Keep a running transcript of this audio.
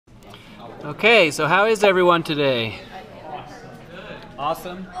Okay, so how is everyone today?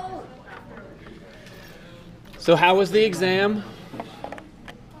 Awesome. So how was the exam?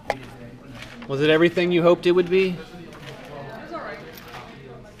 Was it everything you hoped it would be?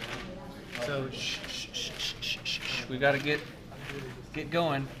 So shh. We got to get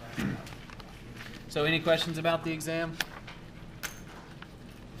going. So any questions about the exam?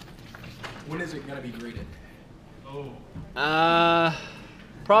 When is it going to be graded?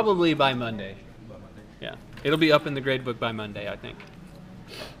 Probably by Monday. Yeah, it'll be up in the grade book by Monday, I think.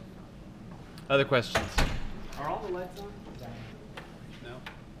 Other questions? Are all the lights on? No?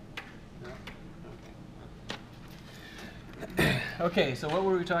 No? Okay. Okay, so what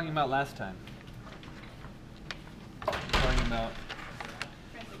were we talking about last time? Talking about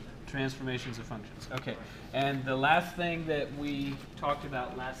transformations of functions. Okay, and the last thing that we talked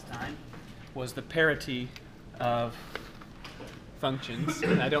about last time was the parity of functions.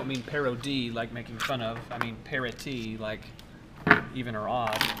 And I don't mean parody like making fun of. I mean parity like even or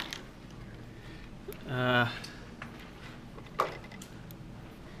odd.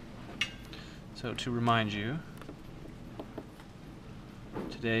 So to remind you,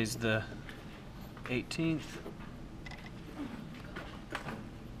 today's the 18th.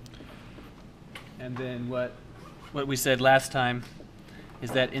 And then what we said last time is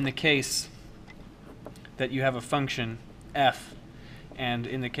that in the case that you have a function f, and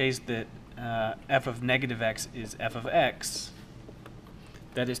in the case that f of negative x is f of x,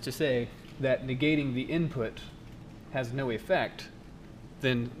 that is to say that negating the input has no effect,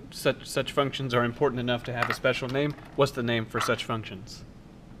 then such functions are important enough to have a special name. What's the name for such functions?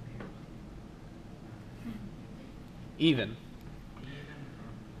 Even.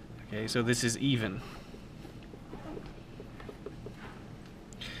 Okay, so this is even.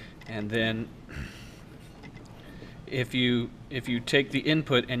 And then if you take the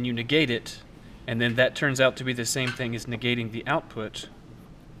input and you negate it, and then that turns out to be the same thing as negating the output,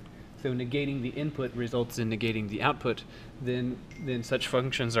 so negating the input results in negating the output, then such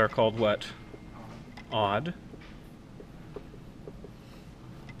functions are called what? Odd.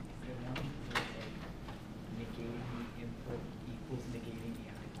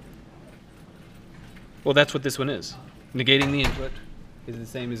 Well, that's what this one is. Negating the input is the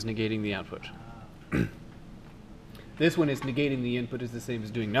same as negating the output. This one is negating the input is the same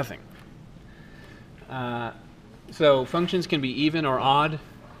as doing nothing. So functions can be even or odd,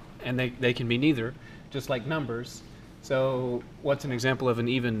 and they can be neither, just like numbers. So what's an example of an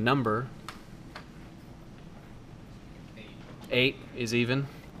even number? 8 is even.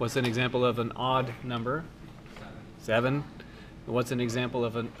 What's an example of an odd number? 7. What's an example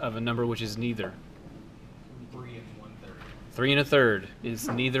of a number which is neither? 3 1/3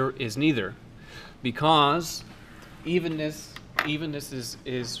 is neither, because evenness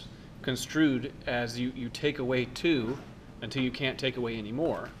is construed as you take away 2 until you can't take away any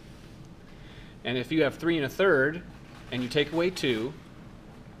more. And if you have 3 1/3 and you take away 2,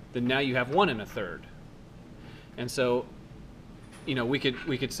 then now you have 1 1/3. And so, you know, we could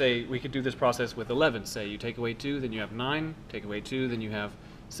do this process with 11. Say you take away 2, then you have 9. Take away 2, then you have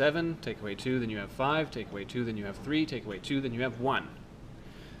 7. Take away 2, then you have 5. Take away 2, then you have 3. Take away 2, then you have 1.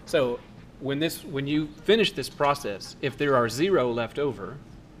 So when you finish this process, if there are 0 left over,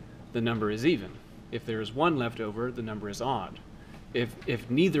 the number is even. If there is 1 left over, the number is odd. If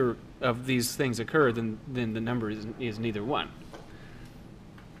neither of these things occur, then the number is neither one.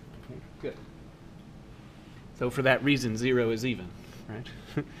 Okay, good. So for that reason, 0 is even, right?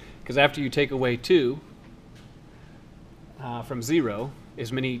 Because after you take away 2 from 0,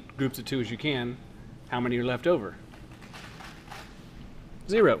 as many groups of 2 as you can, how many are left over?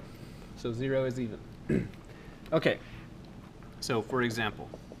 0. So 0 is even. Okay. So for example,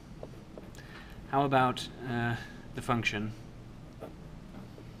 how about the function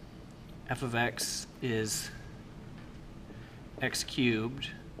f of x is x cubed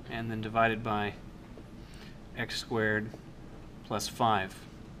and then divided by x squared plus 5.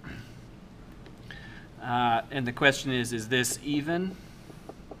 And the question is this even,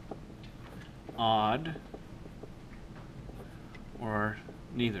 odd, or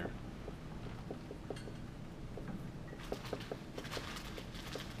neither?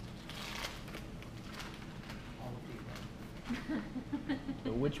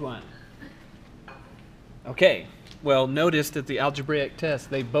 So which one? Okay, well, notice that the algebraic tests,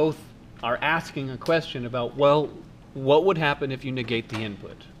 they both are asking a question about, well, what would happen if you negate the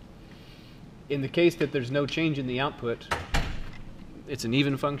input? In the case that there's no change in the output, it's an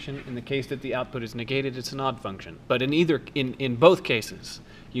even function. In the case that the output is negated, it's an odd function. But in both cases,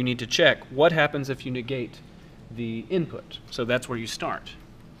 you need to check what happens if you negate the input. So that's where you start.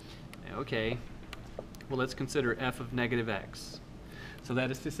 Okay, well, let's consider f of negative x. So that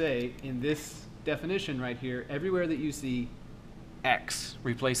is to say, in this definition right here, everywhere that you see x,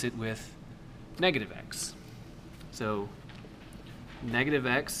 replace it with negative x. So negative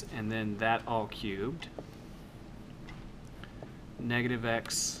x and then that all cubed, negative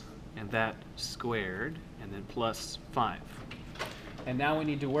x and that squared, and then plus 5. And now we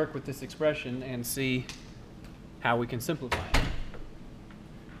need to work with this expression and see how we can simplify it.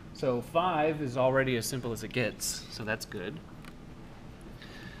 So 5 is already as simple as it gets, so that's good.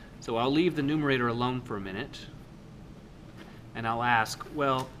 So I'll leave the numerator alone for a minute, and I'll ask,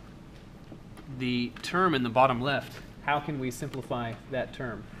 well, the term in the bottom left, how can we simplify that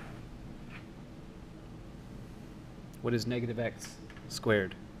term? What is negative x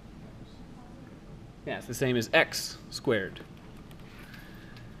squared? Yeah, it's the same as x squared.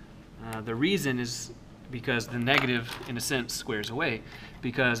 The reason is because the negative, in a sense, squares away.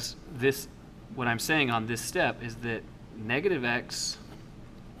 Because this, what I'm saying on this step is that negative x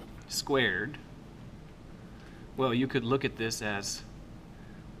squared, well, you could look at this as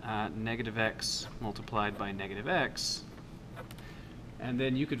negative x multiplied by negative x, and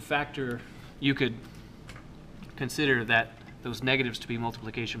then you could consider that those negatives to be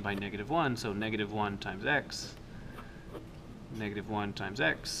multiplication by negative 1, so negative 1 times x, negative 1 times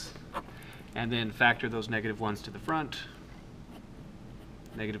x, and then factor those negative 1s to the front,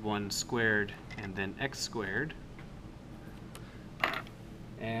 negative 1 squared, and then x squared.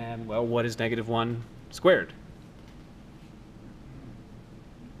 And, well, what is negative 1 squared?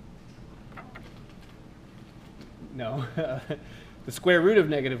 No, the square root of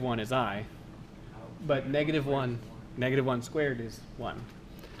negative 1 is I, but negative 1 squared is 1.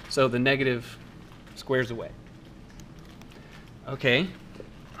 So the negative squares away. Okay.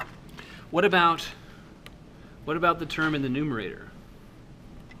 What about the term in the numerator?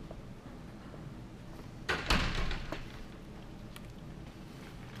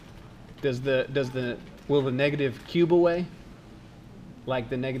 Will the negative cube away? Like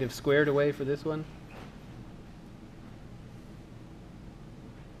the negative squared away for this one?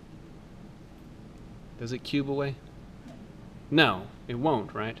 Does it cube away? No, it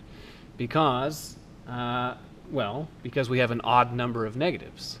won't, right? Because, because we have an odd number of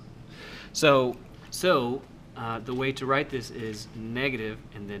negatives. So the way to write this is negative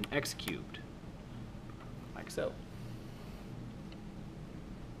and then x cubed, like so.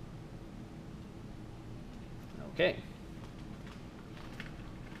 Okay.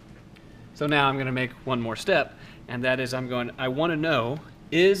 So now I'm going to make one more step, and that is I want to know,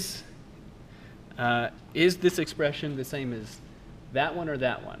 is this expression the same as that one or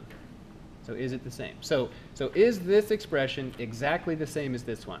that one? So is it the same? So is this expression exactly the same as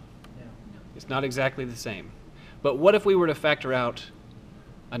this one? No. It's not exactly the same. But what if we were to factor out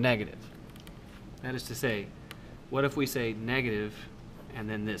a negative? That is to say, what if we say negative and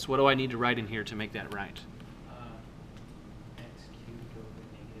then this? What do I need to write in here to make that right? X cubed over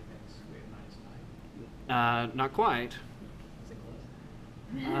negative x squared minus 5. Not quite. Is it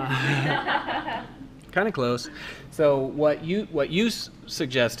close? Kind of close. So what you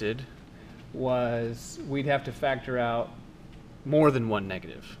suggested was we'd have to factor out more than one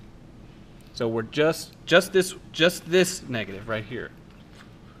negative. So we're just this negative right here.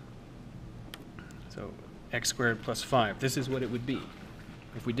 So x squared plus 5. This is what it would be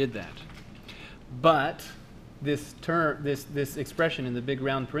if we did that. But this term, this expression in the big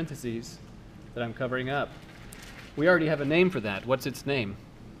round parentheses that I'm covering up, we already have a name for that. What's its name?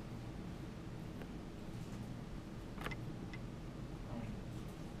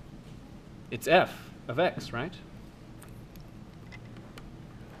 It's f of x, right?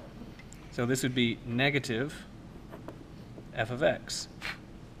 So this would be negative f of x.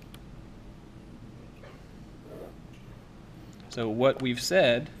 So what we've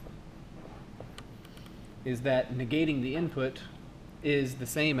said is that negating the input is the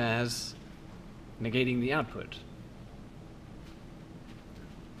same as negating the output.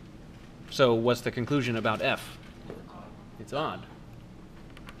 So what's the conclusion about f? It's odd.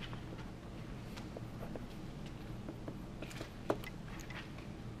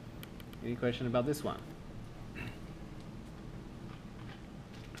 Any question about this one?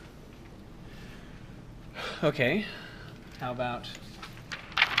 Okay, how about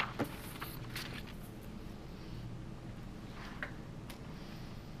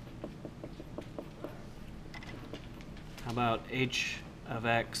h of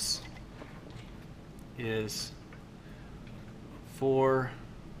x is 4x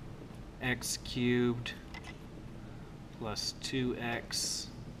cubed plus 2x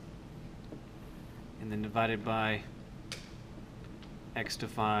and then divided by x to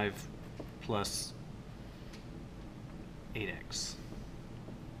 5 plus 8x.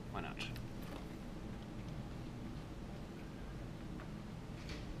 Why not?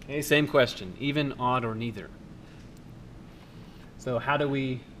 Okay, same question, even, odd, or neither. So how do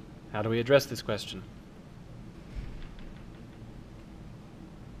we address this question?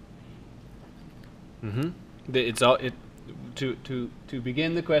 It's all to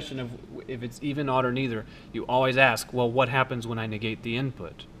begin the question of if it's even, odd, or neither. You always ask, well, what happens when I negate the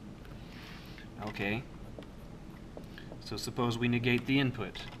input? Okay. So suppose we negate the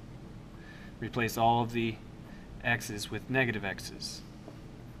input. Replace all of the x's with negative x's.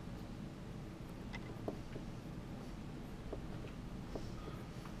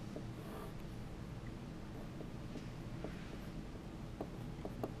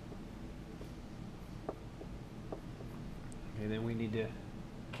 Okay, then we need to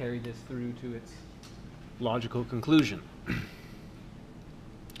carry this through to its logical conclusion.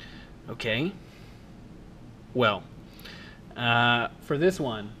 Okay. Well, for this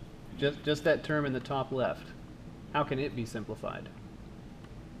one, just that term in the top left, how can it be simplified?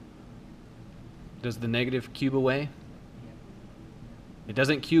 Does the negative cube away? It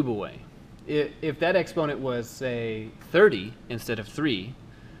doesn't cube away. If that exponent was, say, 30 instead of 3,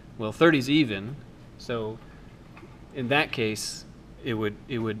 well, 30 is even, so in that case, it would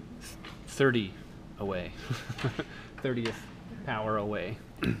 30 away, 30th power away.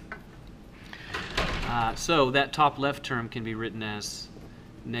 So that top left term can be written as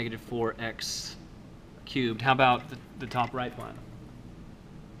negative 4x cubed. How about the top right one?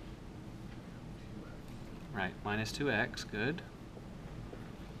 Right, minus 2x, good.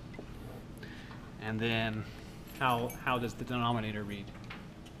 And then how does the denominator read?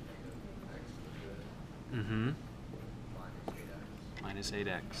 Mm-hmm. Minus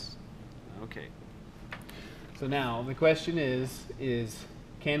 8x. Okay. So now the question is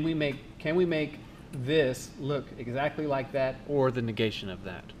can we make this look exactly like that or the negation of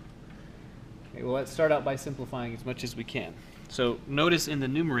that? Okay, well, let's start out by simplifying as much as we can. So notice in the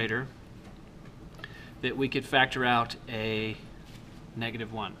numerator that we could factor out a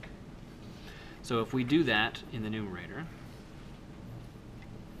negative 1. So if we do that in the numerator,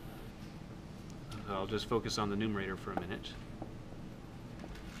 I'll just focus on the numerator for a minute.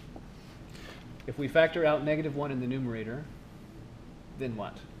 If we factor out negative 1 in the numerator, then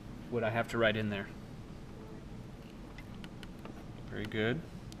what would I have to write in there? Very good.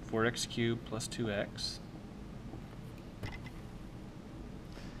 4x cubed plus 2x.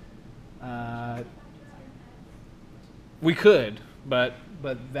 We could, but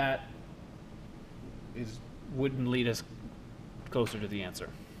that wouldn't lead us closer to the answer.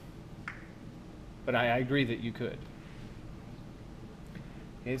 But I agree that you could.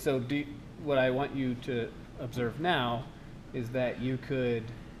 Okay, so what I want you to observe now is that you could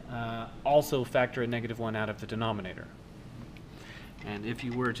also factor a negative 1 out of the denominator. And if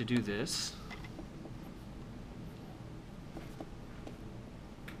you were to do this,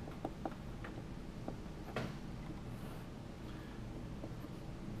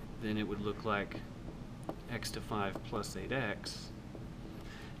 then it would look like x to 5 plus 8x.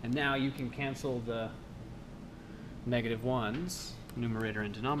 And now you can cancel the negative 1's, numerator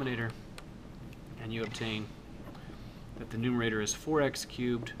and denominator, and you obtain that the numerator is 4x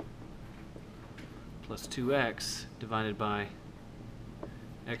cubed plus 2x divided by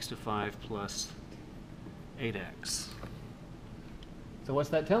x to 5 plus 8x. So what's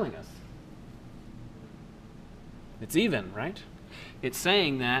that telling us? It's even, right? It's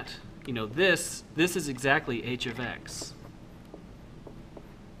saying that, you know, this is exactly h of x.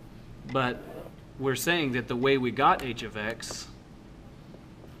 But we're saying that the way we got h of x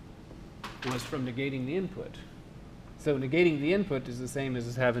was from negating the input. So negating the input is the same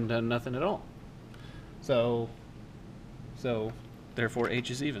as having done nothing at all. So therefore h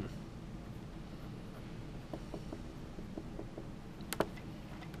is even.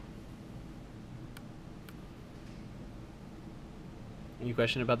 Any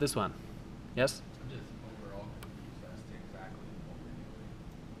question about this one? Yes? I'm just overall confused as to exactly what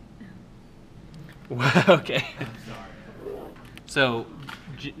we're doing. Well, okay. I'm sorry. So,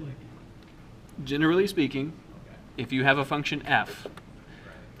 generally speaking, Okay. if you have a function f, Right.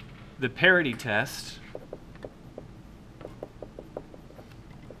 the parity test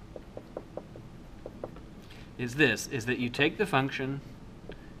is that you take the function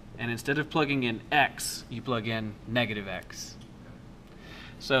and instead of plugging in x, you plug in negative x.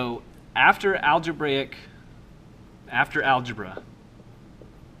 So after algebra,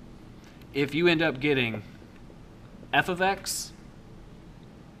 if you end up getting f of x,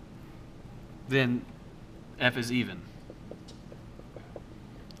 then f is even.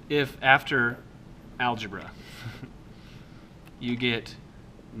 if after algebra you get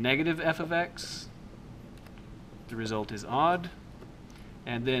negative f of x, the result is odd,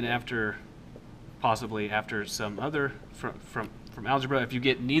 and then possibly after some other from algebra, if you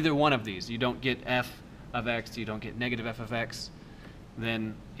get neither one of these, you don't get f of x, you don't get negative f of x,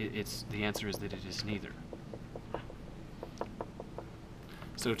 then the answer is that it is neither.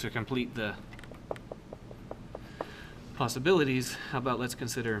 So to complete the possibilities, how about let's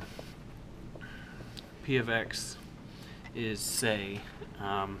consider p of x is, say,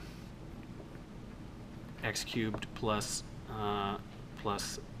 x cubed plus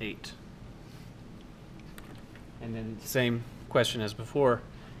 8. And then same question as before,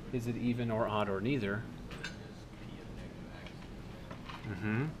 is it even or odd or neither? P of negative x.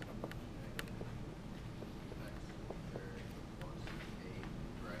 Mm-hmm. X third plus 8,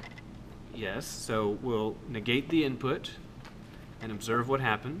 right? Yes, so we'll negate the input and observe what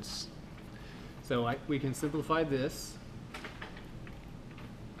happens. So we can simplify this.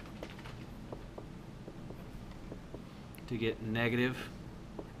 To get negative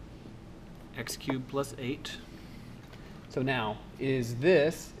x cubed plus 8. So now, is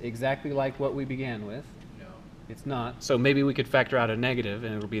this exactly like what we began with? No. It's not. So maybe we could factor out a negative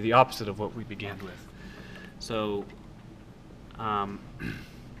and it'll be the opposite of what we began with. So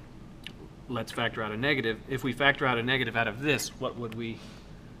let's factor out a negative. If we factor out a negative out of this, what would we have?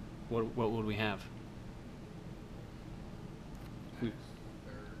 X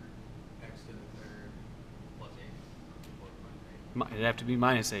third, x to the third plus 8. Or minus 8. It'd have to be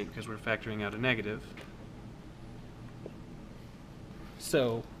minus 8 because we're factoring out a negative.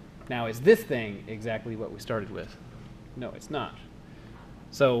 So now is this thing exactly what we started with? No, it's not.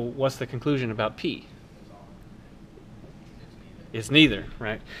 So what's the conclusion about P? That's all. It's neither. It's neither,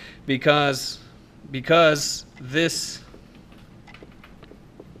 right? Because this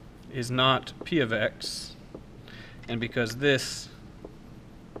is not P of x, and because this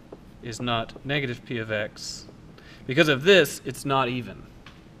is not negative P of x, because of this, it's not even.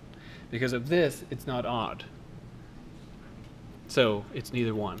 Because of this, it's not odd. So it's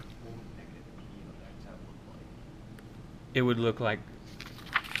neither one. What would negative p of x have looked like? It would look like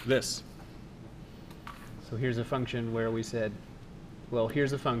this. So here's a function where we said, well,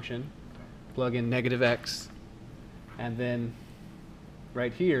 here's a function, plug in negative x, and then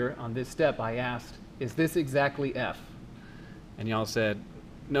right here on this step I asked, is this exactly f? And y'all said,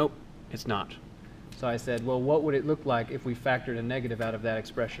 nope, it's not. So I said, well, what would it look like if we factored a negative out of that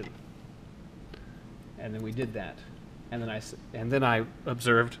expression? And then we did that. And then I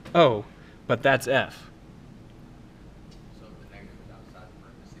observed, oh, but that's f. So the negative is outside the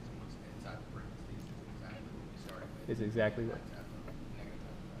parentheses, and what's inside the parentheses is exactly what we started with. It's exactly what. That's f of negative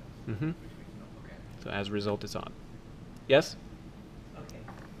f of x. Mm-hmm. Which means no. Okay. So as a result, it's odd. Yes? Okay,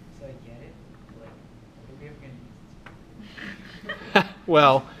 so I get it. Like, what we have gonna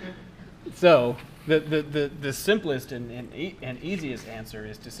Well, so the simplest and easiest answer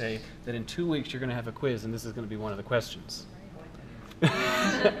is to say that in 2 weeks you're going to have a quiz, and this is going to be one of the questions.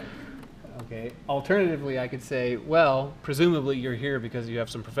 Okay. Alternatively, I could say, well, presumably you're here because you have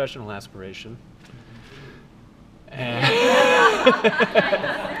some professional aspiration. And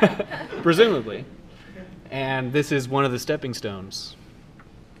presumably. And this is one of the stepping stones.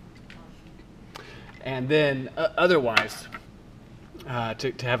 And then otherwise,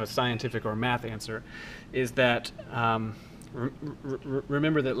 to have a scientific or math answer, is that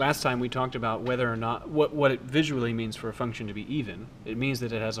remember that last time we talked about whether or not what it visually means for a function to be even. It means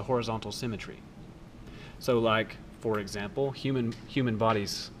that it has a horizontal symmetry. So, like for example, human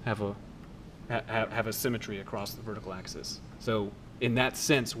bodies have a symmetry across the vertical axis. So in that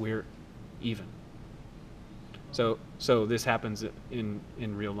sense, we're even. So this happens in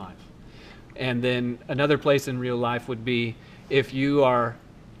real life. And then another place in real life would be if you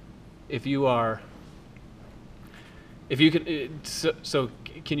can, so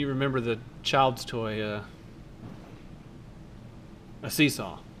can you remember the child's toy, a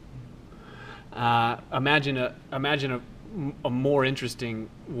seesaw? Imagine a more interesting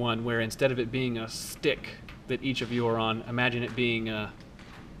one where instead of it being a stick that each of you are on, imagine it being a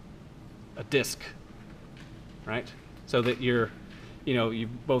disc, right? So that you've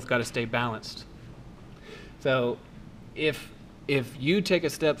both got to stay balanced. So if you take a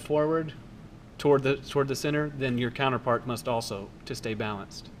step forward toward the center, then your counterpart must also to stay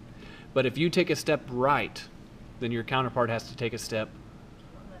balanced. But if you take a step right, then your counterpart has to take a step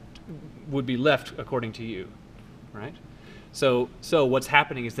would be left according to you, right? So what's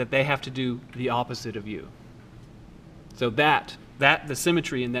happening is that they have to do the opposite of you. So that the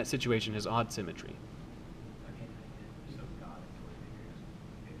symmetry in that situation is odd symmetry. Okay. So God is what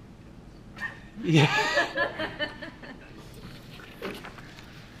it is. Yeah.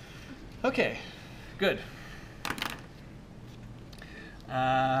 Okay, good.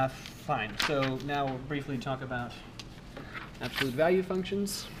 Fine. So now we'll briefly talk about absolute value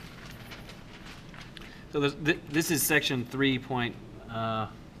functions. So this is section 3 point, I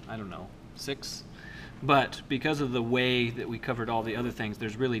don't know, 6. But because of the way that we covered all the other things,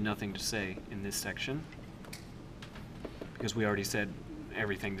 there's really nothing to say in this section, because we already said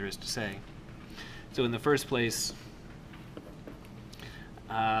everything there is to say. So in the first place,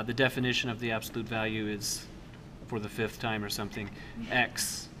 the definition of the absolute value is, for the 5th time or something,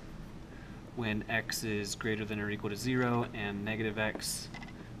 x when x is greater than or equal to 0, and negative x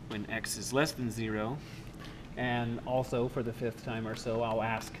when x is less than 0. And also, for the 5th time or so, I'll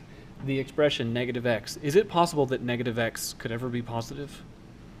ask the expression negative x. Is it possible that negative x could ever be positive?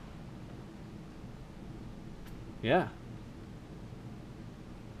 Yeah.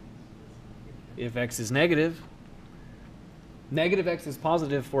 If x is negative, negative x is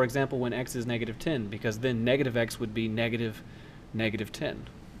positive, for example, when x is negative 10, because then negative x would be negative 10,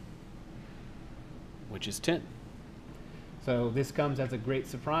 which is 10. So this comes as a great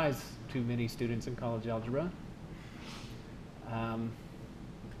surprise to many students in college algebra,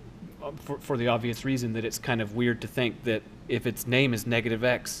 for the obvious reason that it's kind of weird to think that if its name is negative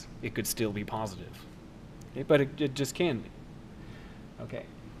x, it could still be positive. Okay, but it just can be. Okay.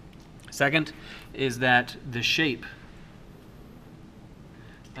 Second is that the shape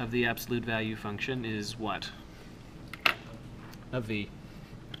of the absolute value function is what? A V.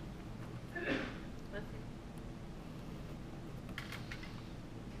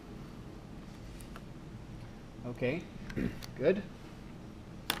 Okay, good.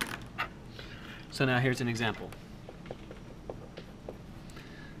 So now here's an example.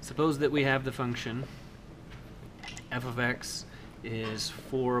 Suppose that we have the function f of x is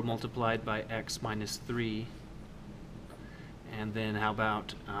 4 multiplied by x minus 3. And then how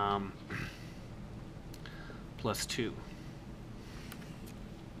about plus 2?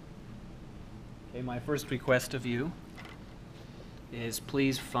 Okay, my first request of you is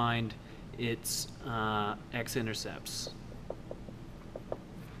please find its x-intercepts.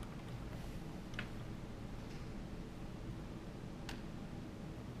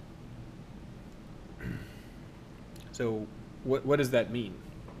 So what does that mean?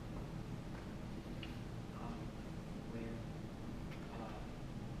 Where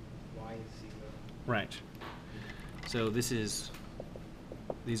y is 0. Right. So these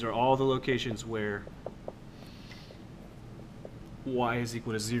are all the locations where y is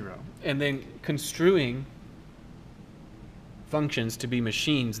equal to 0. And then construing functions to be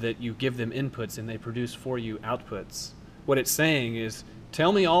machines that you give them inputs and they produce for you outputs. What it's saying is,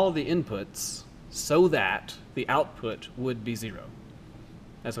 tell me all the inputs so that the output would be 0.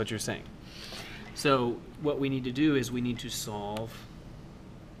 That's what you're saying. So what we need to do is we need to solve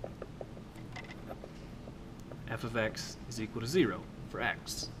f of x is equal to 0 for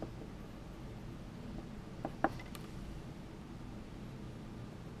x.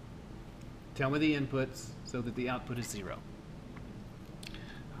 Tell me the inputs so that the output is 0.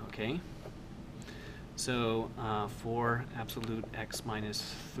 Okay. So for absolute x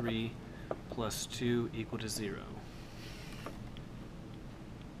minus 3 plus 2 equal to 0.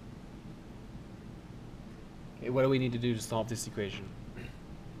 Okay, what do we need to do to solve this equation?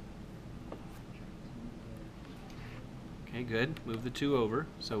 Okay, good. Move the 2 over.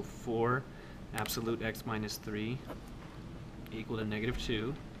 So 4 absolute x minus 3 equal to negative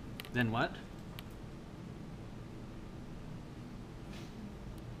 2. Then what?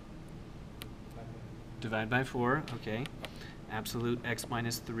 Divide by 4. Okay. Absolute x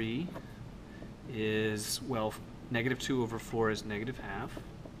minus 3 is, well, negative 2 over 4 is negative half.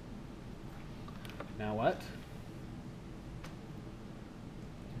 Now what?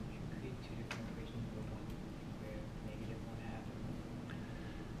 Create two different equations, where negative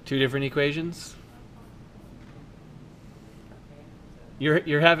 1/2. Two different equations? Okay, so,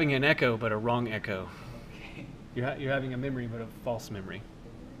 You're having an echo, but a wrong echo. okay. You're having a memory, but a false memory.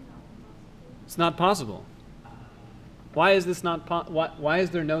 It's not possible. Why is this not why is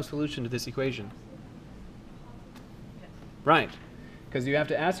there no solution to this equation? Right. Because you have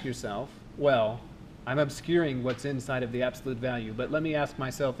to ask yourself, well, I'm obscuring what's inside of the absolute value, but let me ask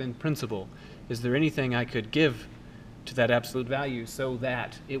myself in principle, is there anything I could give to that absolute value so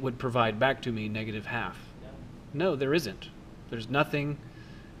that it would provide back to me negative half? No, there isn't. There's nothing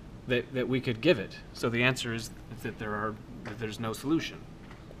that we could give it. So the answer is that there's no solution.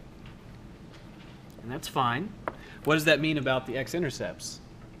 And that's fine. What does that mean about the x-intercepts?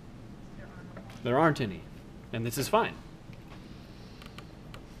 There aren't any. And this is fine.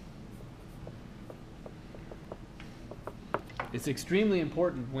 It's extremely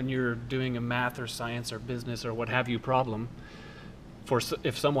important when you're doing a math or science or business or what have you problem,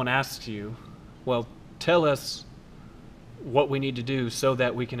 if someone asks you, well, tell us what we need to do so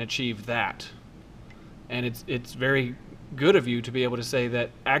that we can achieve that. And it's very good of you to be able to say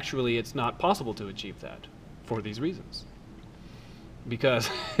that actually it's not possible to achieve that for these reasons. Because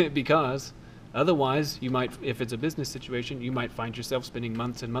otherwise, you might, if it's a business situation, you might find yourself spending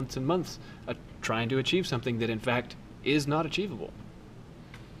months and months and months trying to achieve something that in fact is not achievable.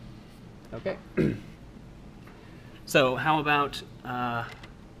 Okay. So how about the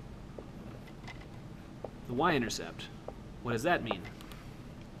y-intercept? What does that mean?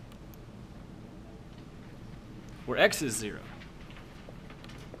 Where x is 0.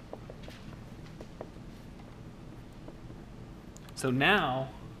 So now,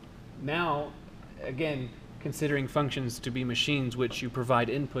 again, considering functions to be machines which you provide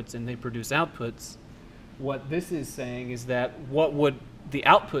inputs and they produce outputs, what this is saying is that what would the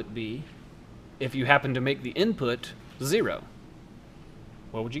output be if you happen to make the input 0?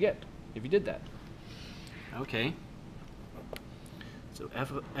 What would you get if you did that? Okay. So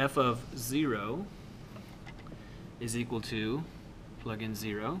f of 0 is equal to, plug in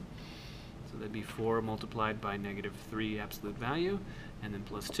 0, so that'd be 4 multiplied by -3 absolute value, and then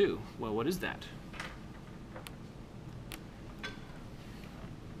plus 2. Well, what is that?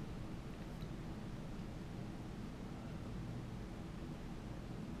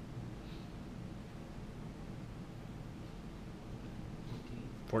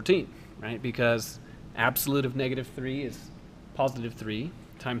 $14, right? Because absolute of -3 is +3,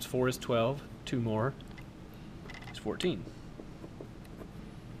 times 4 is 12, 2 more is 14.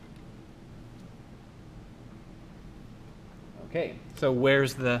 Okay, so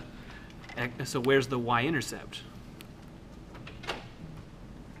where's the y-intercept?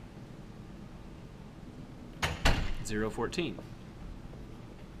 Zero, 14.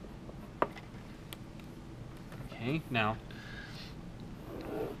 Okay, now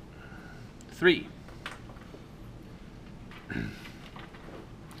 3.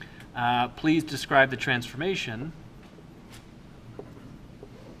 Please describe the transformation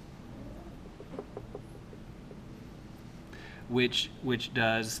which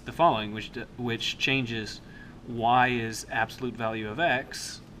does the following, which changes y is absolute value of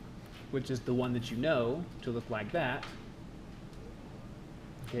x, which is the one that you know to look like that,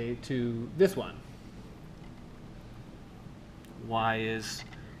 okay, to this one. Y is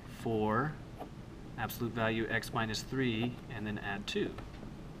 4 absolute value x minus 3, and then add 2.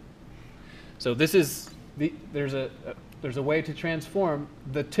 So this is there's a way to transform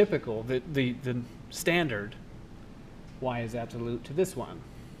the typical, the standard y is absolute to this one.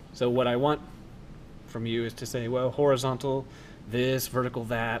 So what I want from you is to say, well, horizontal this, vertical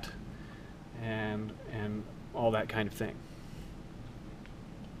that, and all that kind of thing.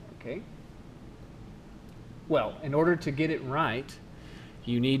 Okay? Well, in order to get it right,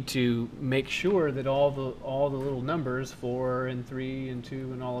 you need to make sure that all the little numbers, 4 and 3 and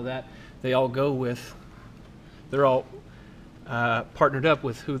 2 and all of that, they all go with, they're all partnered up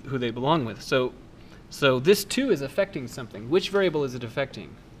with who they belong with. So this 2 is affecting something. Which variable is it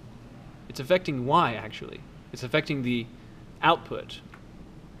affecting? It's affecting y, actually. It's affecting the output.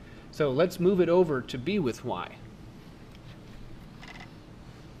 So let's move it over to be with y.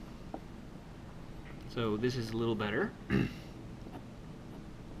 So this is a little better.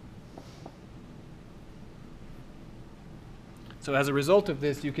 So as a result of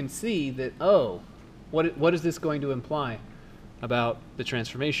this, you can see that, oh, what is this going to imply about the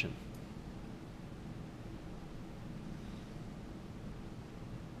transformation?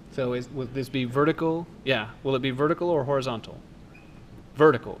 So will this be vertical? Yeah. Will it be vertical or horizontal?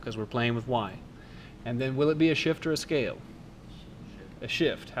 Vertical, because we're playing with y. And then will it be a shift or a scale? A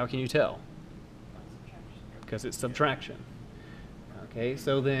shift. How can you tell? Because it's subtraction. Okay,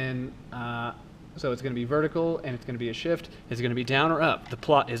 so then, so it's going to be vertical and it's going to be a shift. Is it going to be down or up?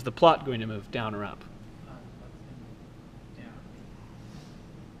 Is the plot going to move down or up?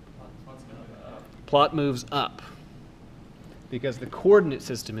 Plot moves up because the coordinate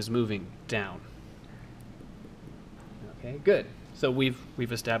system is moving down. Okay, good. So we've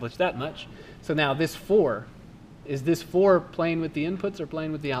established that much. So now this 4, is this 4 playing with the inputs or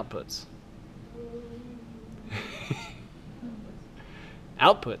playing with the outputs?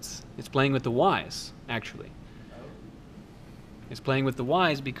 Outputs. It's playing with the y's, actually. It's playing with the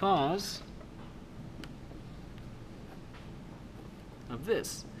y's because of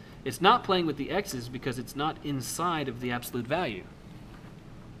this. It's not playing with the x's because it's not inside of the absolute value.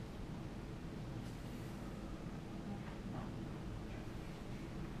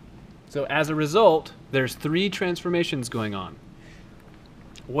 So as a result, there's 3 transformations going on.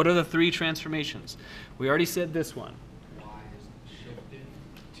 What are the 3 transformations? We already said this one. Y is shifted,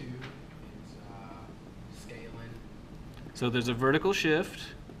 2 is scaling. So there's a vertical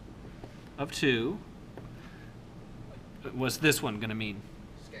shift of 2. What's this one going to mean?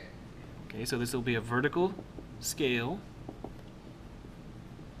 Scale. Okay, so this will be a vertical scale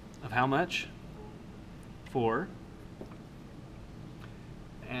of how much? 4.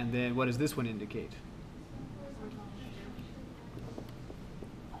 And then what does this one indicate?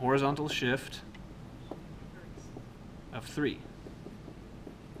 Horizontal shift of 3.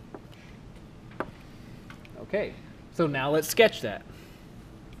 Okay, so now let's sketch that.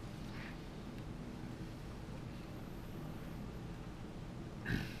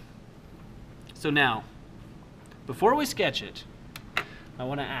 So now, before we sketch it, I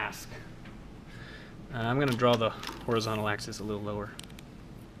want to ask. I'm going to draw the horizontal axis a little lower.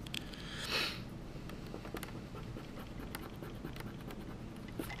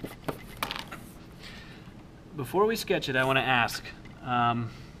 Before we sketch it, I want to ask.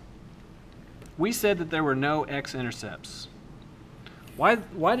 We said that there were no x-intercepts. Why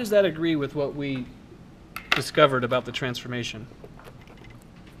does that agree with what we discovered about the transformation?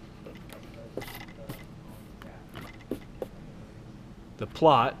 The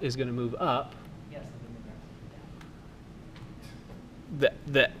plot is going to move up. Yes, and then the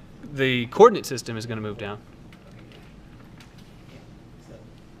graph The coordinate system is going to move down. yeah. So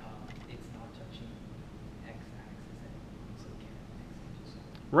it's not touching x-axis anymore, so it can't have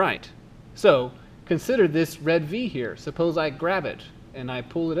x-axis. Right. So consider this red V here. Suppose I grab it and I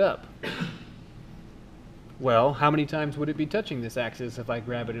pull it up. Well, how many times would it be touching this axis if I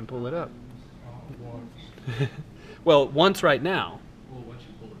grab it and pull it up? Well, once right now. Well, once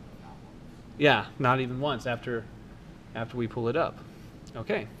you pull it up, not once. Yeah, not even once after we pull it up.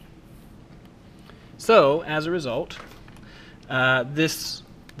 Okay. So as a result, this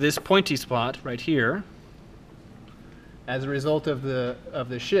pointy spot right here, as a result of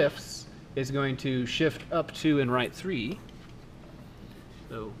the shifts, is going to shift up 2 and right 3.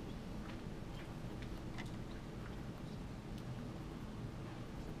 So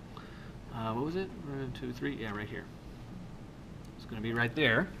what was it? 1, 2, 3. Yeah, right here. It's going to be right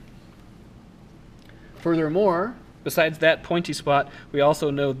there. Furthermore, besides that pointy spot, we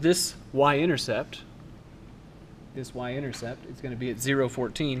also know this y-intercept. This y-intercept is going to be at 0,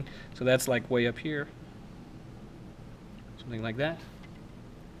 14. So that's like way up here. Something like that.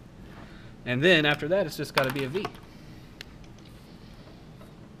 And then after that, it's just got to be a v.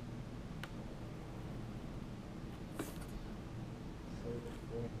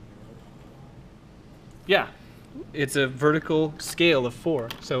 Yeah, it's a vertical scale of 4.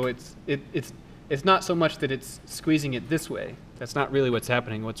 So it's not so much that it's squeezing it this way. That's not really what's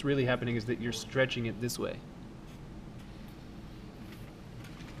happening. What's really happening is that you're stretching it this way.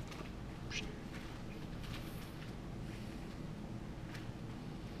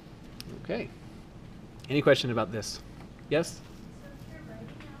 Okay. Any question about this? Yes? So if you're writing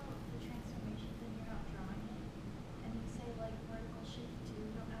out the transformations and you're not drawing it, and you say like vertical shift 2, you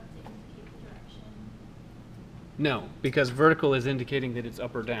don't have to indicate the direction. No, because vertical is indicating that it's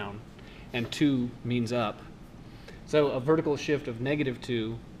up or down, and 2 means up. So a vertical shift of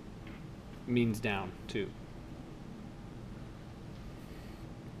 -2 means down 2.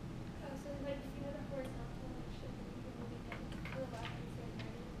 Oh, so like if you had a horizontal shift, you could move it to the left instead of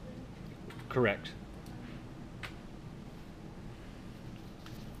negatively. Correct.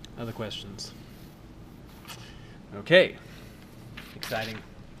 Other questions? Okay. Exciting.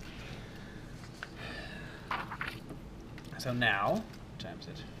 So now, what time is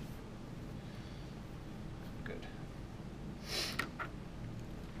it? Good.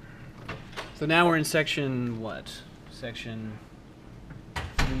 So now we're in section what? Section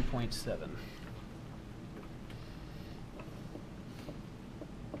 3.7.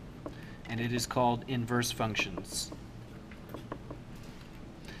 And it is called inverse functions.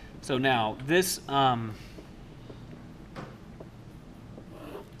 So now this, so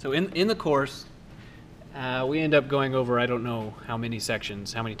in the course, we end up going over, I don't know how many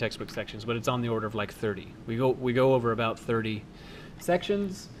sections, how many textbook sections, but it's on the order of like 30. We go over about 30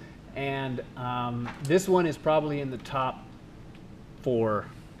 sections, and this one is probably in the top 4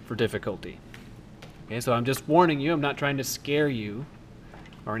 for difficulty. Okay, so I'm just warning you. I'm not trying to scare you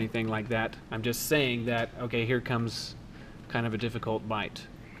or anything like that. I'm just saying that, okay, here comes kind of a difficult bite.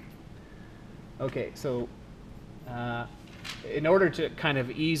 Okay, so in order to kind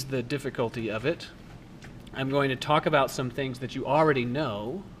of ease the difficulty of it, I'm going to talk about some things that you already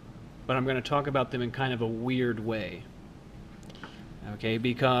know, but I'm going to talk about them in kind of a weird way. Okay,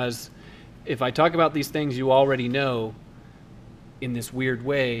 because if I talk about these things you already know in this weird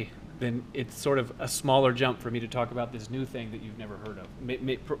way, then it's sort of a smaller jump for me to talk about this new thing that you've never heard of,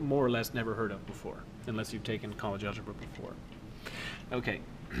 more or less never heard of before, unless you've taken college algebra before. Okay.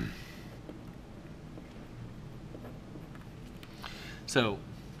 So,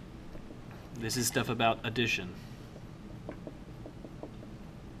 this is stuff about addition.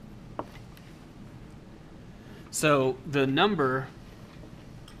 So, the number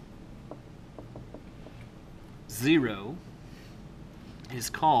 0 is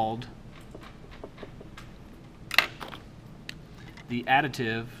called the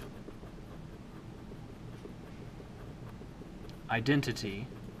additive identity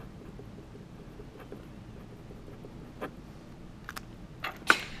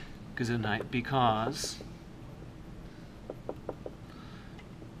because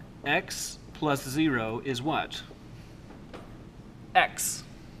x plus 0 is what? X,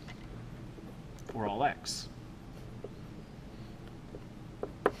 for all x.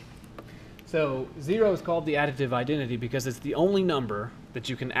 So 0 is called the additive identity because it's the only number that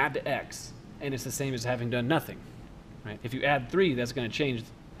you can add to x, and it's the same as having done nothing. Right? If you add 3, that's going to change.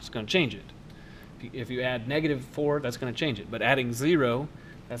 It's going to change it. If you add -4, that's going to change it. But adding 0,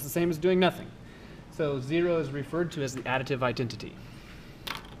 that's the same as doing nothing. So 0 is referred to as the additive identity.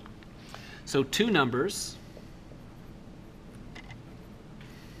 So two numbers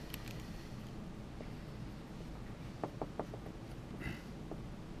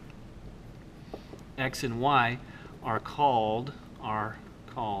x and y are called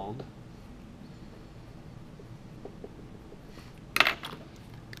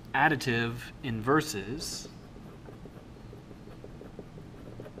additive inverses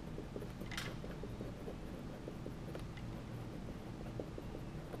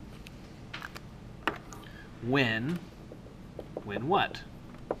when what?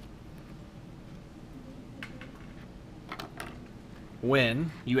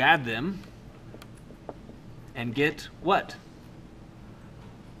 When you add them and get what?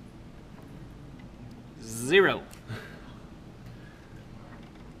 0.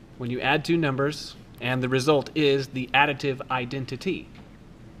 When you add two numbers and the result is the additive identity.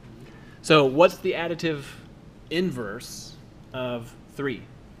 So what's the additive inverse of 3?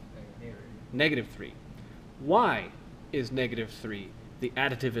 -3. Why is -3 the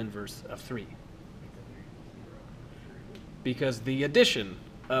additive inverse of 3? Because the addition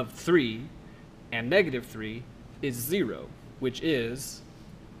of 3 and -3 is 0, which is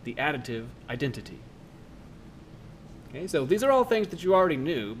the additive identity. Okay, so these are all things that you already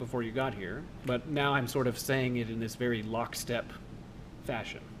knew before you got here, but now I'm sort of saying it in this very lockstep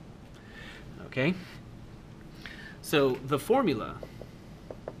fashion. Okay? So the formula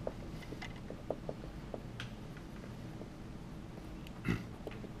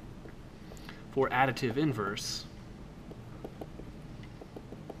for additive inverse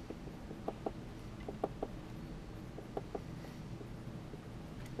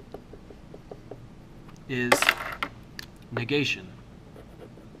is negation.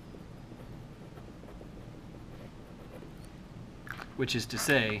 Which is to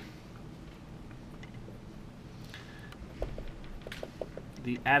say,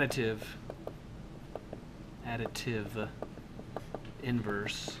 the additive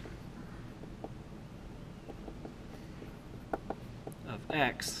inverse of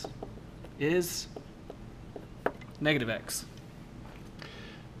x is -x.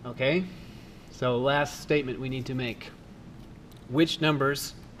 Okay? So last statement we need to make. Which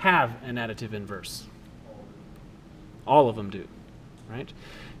numbers have an additive inverse? All of them do, right?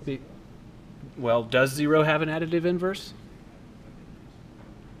 Well, does 0 have an additive inverse?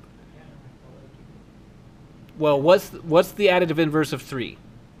 Well, what's the additive inverse of 3?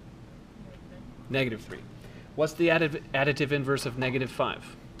 -3. What's the additive inverse of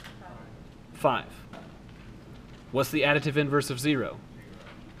 -5? 5. What's the additive inverse of 0?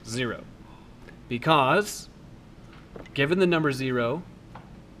 0. Because, given the number 0,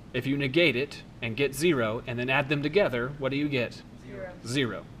 if you negate it and get 0 and then add them together, what do you get? 0.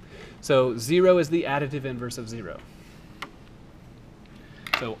 0. So 0 is the additive inverse of 0.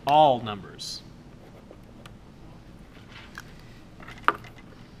 So all numbers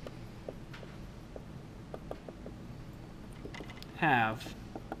have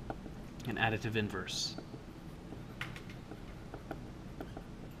an additive inverse.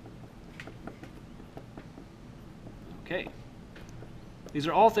 Okay. These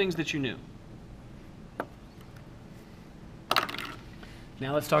are all things that you knew.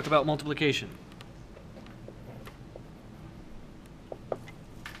 Now let's talk about multiplication.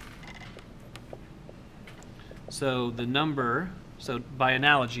 So the number So by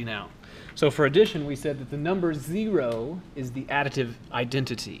analogy now. So for addition, we said that the number 0 is the additive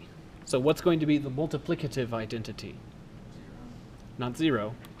identity. So what's going to be the multiplicative identity? Not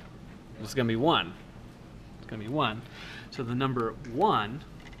 0. It's going to be 1. It's going to be 1. So the number 1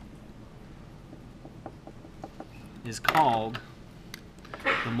 is called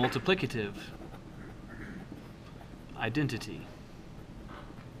the multiplicative identity.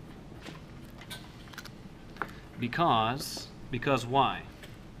 Because why?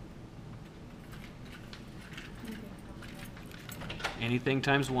 Anything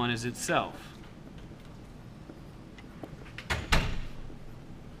times 1 is itself.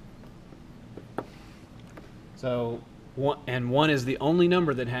 So, 1 is the only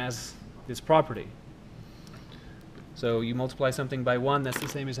number that has this property. So you multiply something by 1, that's the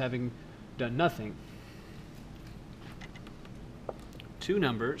same as having done nothing. Two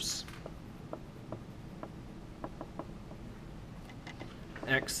numbers,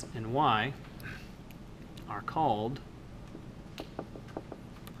 x and y, are called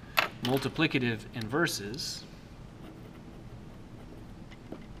multiplicative inverses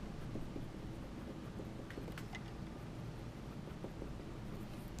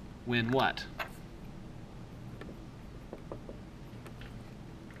when what?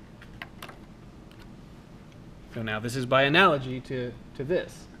 So now this is by analogy to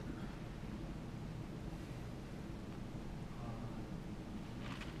this.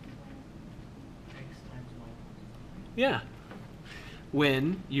 X times y. Yeah.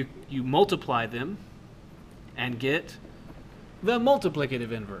 When you multiply them and get the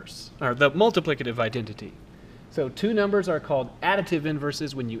multiplicative inverse, or the multiplicative identity. So two numbers are called additive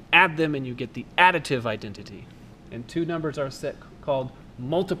inverses when you add them and you get the additive identity. And two numbers are called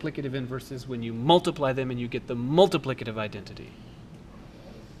multiplicative inverses when you multiply them and you get the multiplicative identity.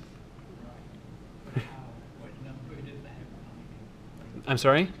 Right. What number did that have? I'm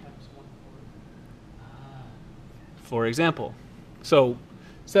sorry? Times 1/4. Ah. For example. So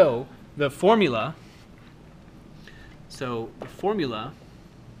the formula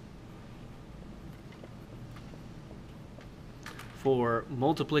for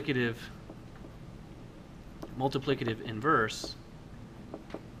multiplicative inverse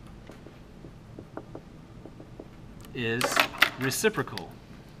is reciprocal.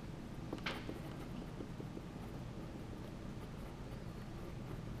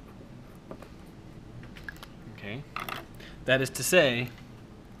 Okay, that is to say,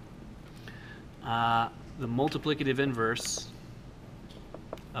 the multiplicative inverse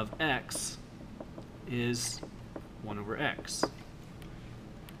of x is 1 over x.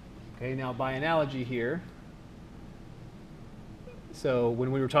 Okay, now by analogy here, so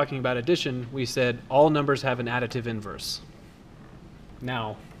when we were talking about addition, we said all numbers have an additive inverse.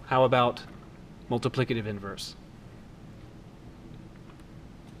 Now, how about multiplicative inverse?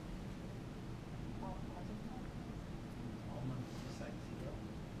 All numbers besides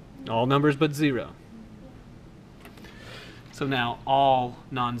 0. All numbers but 0. So now all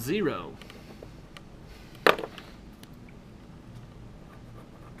non-zero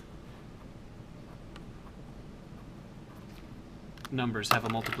numbers have a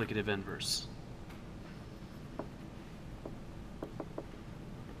multiplicative inverse.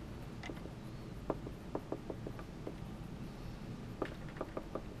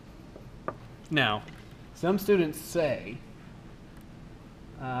 Now, some students say,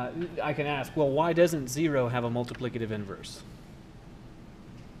 I can ask, well, why doesn't 0 have a multiplicative inverse?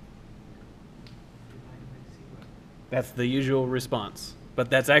 Divided by 0. That's the usual response, but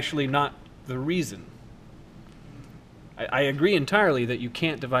that's actually not the reason. I agree entirely that you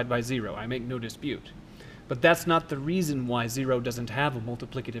can't divide by 0. I make no dispute. But that's not the reason why 0 doesn't have a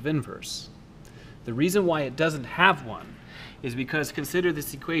multiplicative inverse. The reason why it doesn't have one is because consider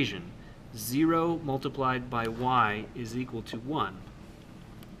this equation. 0 multiplied by y is equal to 1.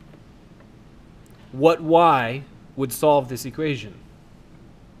 What y would solve this equation?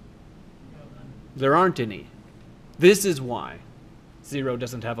 There aren't any. This is why 0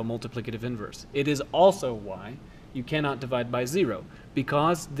 doesn't have a multiplicative inverse. It is also why you cannot divide by 0,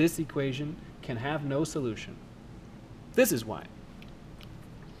 because this equation can have no solution. This is why.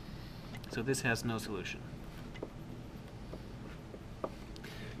 So this has no solution.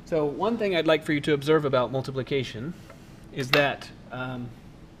 So one thing I'd like for you to observe about multiplication is that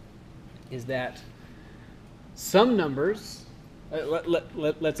some numbers,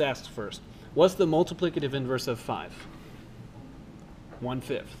 let's ask first, what's the multiplicative inverse of 5?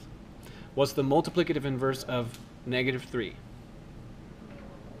 1/5. What's the multiplicative inverse of -3?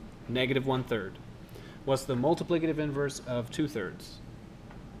 -1/3. What's the multiplicative inverse of 2/3?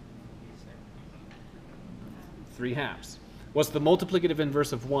 3/2. What's the multiplicative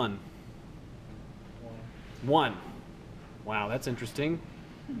inverse of 1? 1. Wow, that's interesting.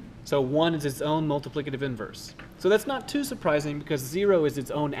 So 1 is its own multiplicative inverse. So that's not too surprising because 0 is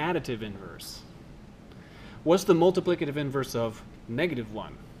its own additive inverse. What's the multiplicative inverse of negative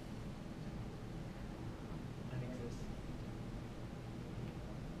 1?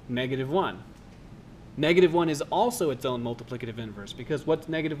 Negative 1. Negative 1 is also its own multiplicative inverse because what's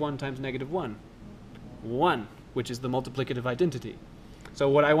negative 1 times negative 1? 1, which is the multiplicative identity. So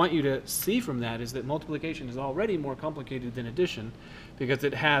what I want you to see from that is that multiplication is already more complicated than addition because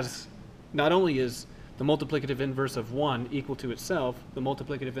it has, not only is the multiplicative inverse of 1 equal to itself, the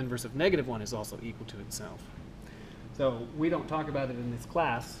multiplicative inverse of negative 1 is also equal to itself. So we don't talk about it in this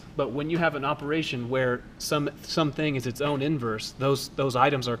class, but when you have an operation where something is its own inverse, those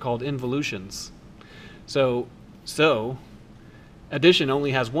items are called involutions. So addition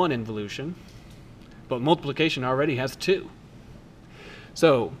only has one involution, but multiplication already has 2.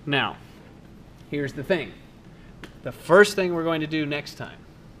 So now, here's the thing. The first thing we're going to do next time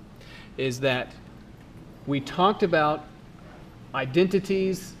is that we talked about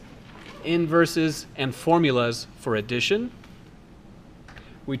identities, inverses, and formulas for addition.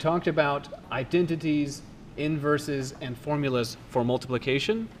 We talked about identities, inverses, and formulas for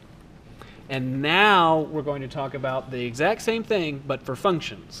multiplication. And now we're going to talk about the exact same thing, but for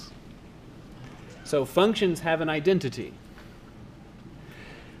functions. So functions have an identity.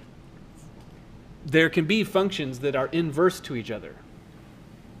 There can be functions that are inverse to each other.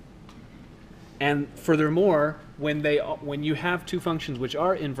 And furthermore, when you have two functions which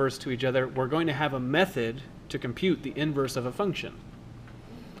are inverse to each other, we're going to have a method to compute the inverse of a function.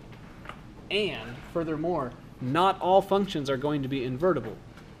 And furthermore, not all functions are going to be invertible.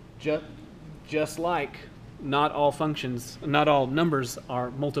 Just like not all numbers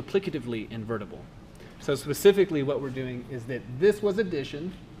are multiplicatively invertible. So specifically what we're doing is that this was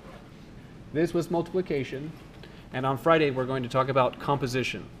addition, this was multiplication, and on Friday we're going to talk about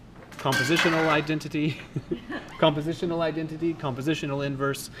composition. Compositional identity, compositional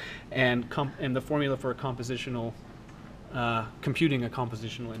inverse, and the formula for a compositional, computing a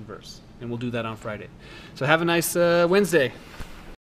compositional inverse. And we'll do that on Friday. So have a nice Wednesday.